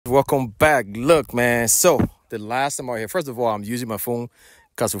welcome back. Look, man, so the last time I was here, first of all, I'm using my phone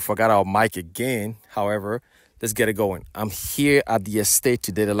because we forgot our mic again. However, let's get it going. I'm here at the estate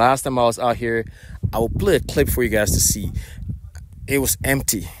today. The last time I was out here, I will play a clip for you guys to see. It was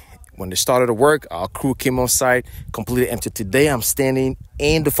empty. When they started the work, our crew came on site, completely empty. Today, I'm standing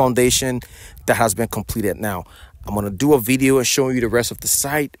in the foundation that has been completed now. I'm going to do a video and show you the rest of the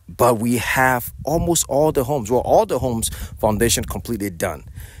site, but we have almost all the homes, all the homes foundation completely done.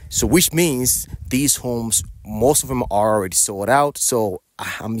 So which means these homes, most of them are already sold out. So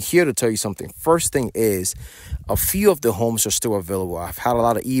I'm here to tell you something. First thing is a few of the homes are still available. I've had a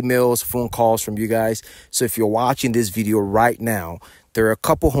lot of emails, phone calls from you guys. So if you're watching this video right now, there are a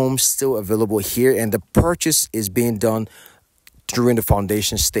couple homes still available here, and the purchase is being done during the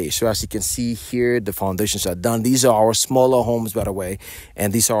foundation stage. So as you can see here, the foundations are done. These are our smaller homes, by the way,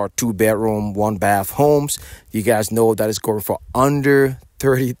 and these are our 2-bedroom, 1-bath homes. You guys know that is going for under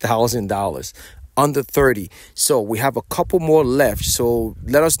 $30,000, under 30. So we have a couple more left. So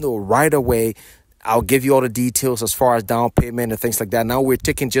let us know right away. I'll give you all the details as far as down payment and things like that. Now we're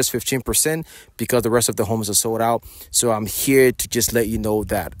taking just 15% because the rest of the homes are sold out. So I'm here to just let you know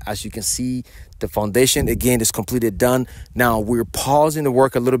that, as you can see, the foundation again is completely done. Now we're pausing the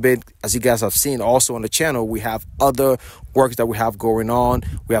work a little bit. As you guys have seen also on the channel, we have other works that we have going on.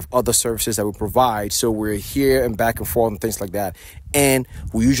 We have other services that we provide. So we're here and back and forth and things like that. And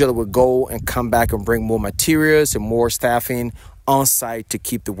we usually would go and come back and bring more materials and more staffing on site to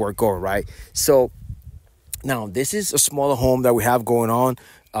keep the work going, right? So now this is a smaller home that we have going on.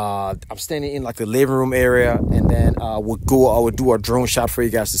 I'm standing in like the living room area, and then I will do a drone shot for you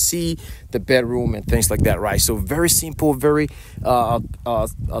guys to see the bedroom and things like that, right? So very simple, very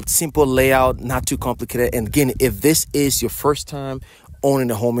simple layout, not too complicated. And again, if this is your first time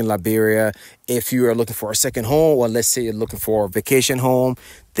owning a home in Liberia, if you are looking for a second home, or let's say you're looking for a vacation home,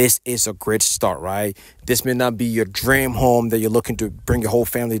 this is a great start, right? This may not be your dream home that you're looking to bring your whole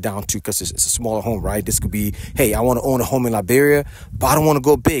family down to because it's a smaller home, right? This could be, hey, I want to own a home in Liberia, but I don't want to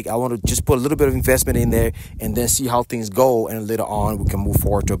go big. I want to just put a little bit of investment in there and then see how things go. And later on, we can move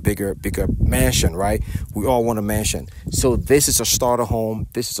forward to a bigger mansion, right? We all want a mansion. So this is a starter home.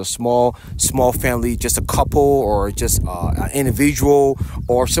 This is a small family, just a couple or just an individual.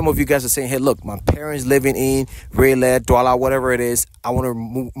 Or some of you guys are saying, hey, look, my parents living in Rayleigh, Douala, whatever it is. I want to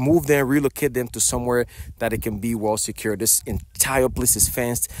move them, relocate them to somewhere that it can be well secure. This entire place is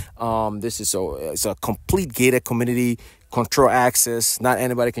fenced. This is it's a complete gated community, control access. Not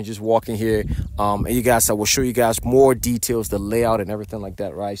anybody can just walk in here. And you guys, I will show you guys more details, the layout and everything like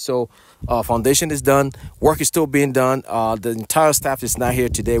that, right? So foundation is done. Work is still being done. The entire staff is not here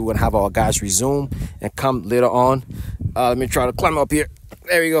today. We're gonna have our guys resume and come later on. Let me try to climb up here.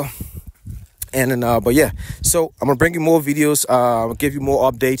 There we go. And then, but yeah, so I'm gonna bring you more videos. I'll give you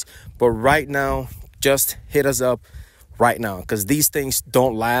more updates. But right now, just hit us up right now, because these things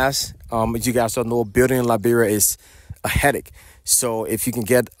don't last. As you guys don't know, building in Liberia is a headache. So if you can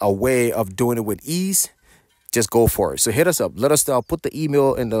get a way of doing it with ease, just go for it. So hit us up. Let us know. Put the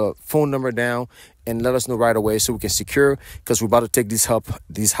email and the phone number down and let us know right away so we can secure, because we're about to take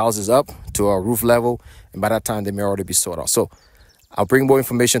these houses up to our roof level. And by that time, they may already be sold out. So I'll bring more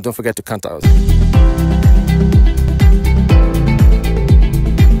information. Don't forget to contact us.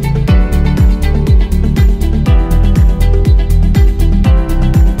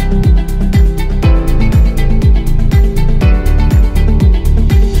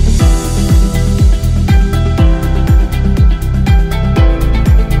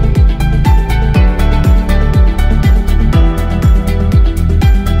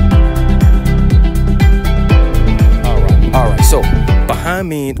 Behind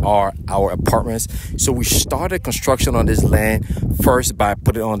me are our apartments. So we started construction on this land first by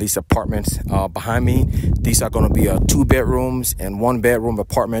putting on these apartments behind me. These are going to be 2 bedrooms and 1-bedroom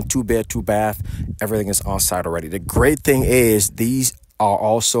apartment, 2-bed, 2-bath. Everything is on site already. The great thing is these are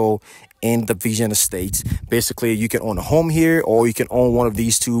also in the Vision Estates. Basically, you can own a home here, or you can own one of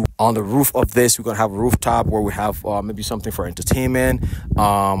these two. On the roof of this, we're gonna have a rooftop where we have maybe something for entertainment.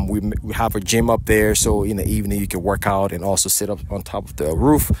 We have a gym up there, so in the evening you can work out and also sit up on top of the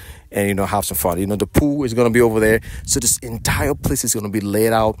roof and have some fun. The pool is gonna be over there, so this entire place is gonna be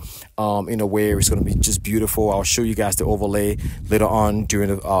laid out in a way it's gonna be just beautiful. I'll show you guys the overlay later on during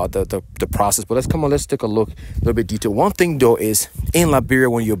the process. But let's take a look a little bit detail. One thing though is, in Liberia,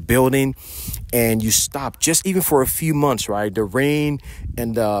 when you're building and you stop just even for a few months, right? The rain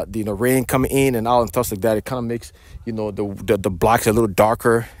and the rain coming in and out and stuff like that, it kind of makes the blocks a little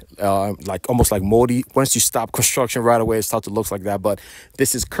darker, like almost like moldy. Once you stop construction right away, it starts to look like that. But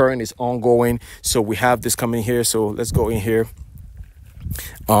this is current, it's ongoing. So we have this coming here. So let's go in here.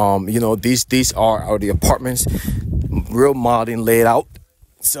 You know, these are the apartments, real modern laid out.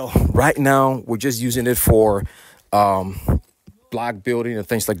 So right now we're just using it for block building and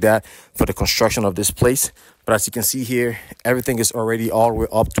things like that for the construction of this place. But as you can see here, everything is already all the way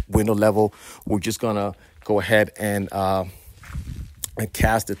up to window level. We're just gonna go ahead and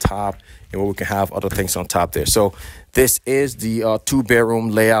cast the top, and where we can have other things on top there. So this is the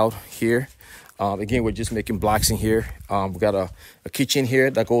 2-bedroom layout here. Again, we're just making blocks in here. We got a kitchen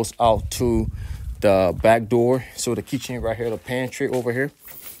here that goes out to the back door. So the kitchen right here, the pantry over here.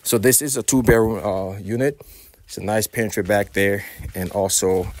 So this is a 2-bedroom unit. It's a nice pantry back there. And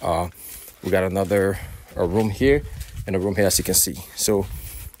also we got another room here and a room here, as you can see. So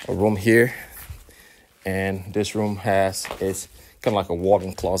a room here, and this room is kind of like a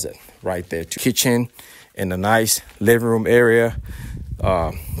walk-in closet right there. Kitchen and a nice living room area.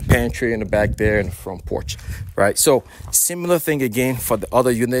 Pantry in the back there, and the front porch, right? So similar thing again for the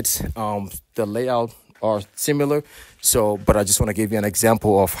other units. The layout are similar. So, but I just want to give you an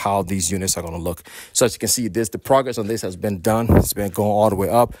example of how these units are going to look. So as you can see, the progress on this has been done. It's been going all the way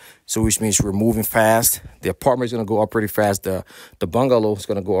up. So which means we're moving fast. The apartment is going to go up pretty fast. The bungalow is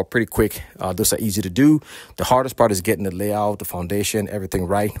going to go up pretty quick. Those are easy to do. The hardest part is getting the layout, the foundation, everything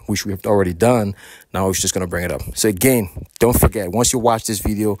right, which we have already done. Now we're just going to bring it up. So again, don't forget, once you watch this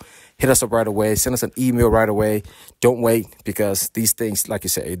video, hit us up right away. Send us an email right away. Don't wait, because these things, like you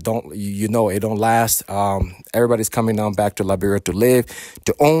said, it don't last. Everybody's coming down back to Liberia to live,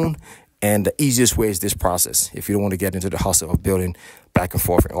 to own. And the easiest way is this process if you don't want to get into the hustle of building back and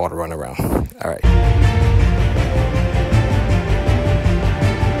forth and all the run around. All right.